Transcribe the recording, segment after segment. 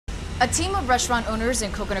A team of restaurant owners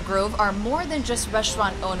in Coconut Grove are more than just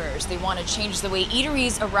restaurant owners. They want to change the way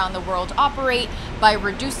eateries around the world operate by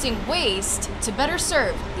reducing waste to better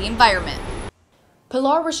serve the environment.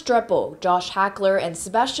 Pilar Restrepo, Josh Hackler, and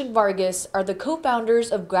Sebastian Vargas are the co-founders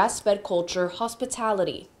of Grass-Fed Culture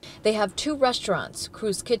Hospitality. They have two restaurants,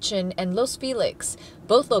 Cruz Kitchen and Los Felix.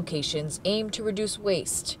 Both locations aim to reduce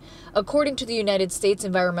waste. According to the United States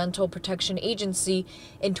Environmental Protection Agency,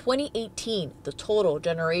 in 2018, the total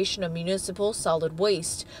generation of municipal solid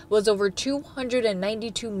waste was over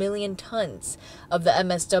 292 million tons. Of the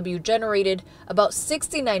MSW generated, about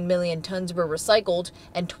 69 million tons were recycled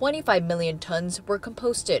and 25 million tons were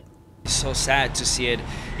composted. It's so sad to see it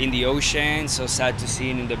in the ocean, so sad to see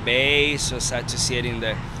it in the bay, so sad to see it in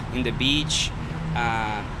the beach,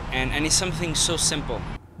 and it's something so simple.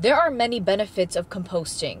 There are many benefits of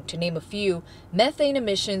composting. To name a few, methane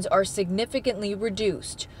emissions are significantly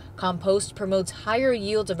reduced. Compost promotes higher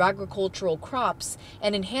yields of agricultural crops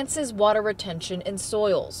and enhances water retention in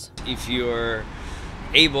soils. If you're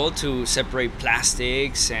able to separate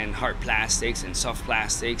plastics and hard plastics and soft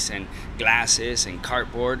plastics and glasses and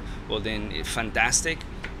cardboard, well then it's fantastic.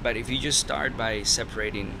 But if you just start by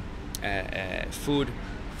separating food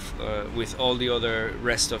with all the other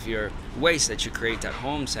rest of your waste that you create at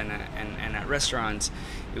homes and at restaurants,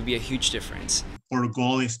 it will be a huge difference. Our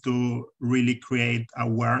goal is to really create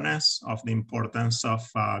awareness of the importance of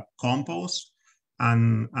compost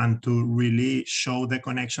and to really show the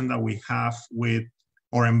connection that we have with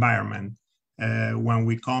our environment. When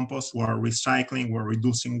we compost, we're recycling, we're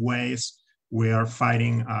reducing waste, we are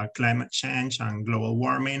fighting climate change and global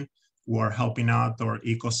warming. We're helping out our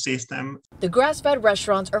ecosystem. The grass-fed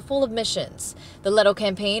restaurants are full of missions. The Leto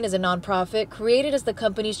campaign is a nonprofit created as the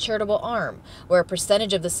company's charitable arm, where a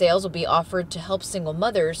percentage of the sales will be offered to help single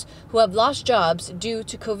mothers who have lost jobs due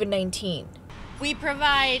to COVID-19. We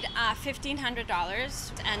provide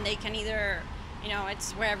 $1,500, and they can either,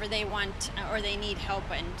 it's wherever they want or they need help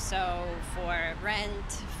in. So for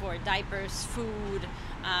rent, for diapers, food,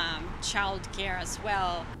 childcare as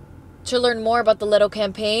well. To learn more about the Leto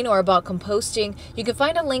campaign or about composting, you can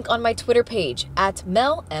find a link on my Twitter page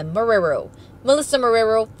 @Mel M. Marrero. Melissa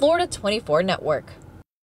Marrero, Florida 24 Network.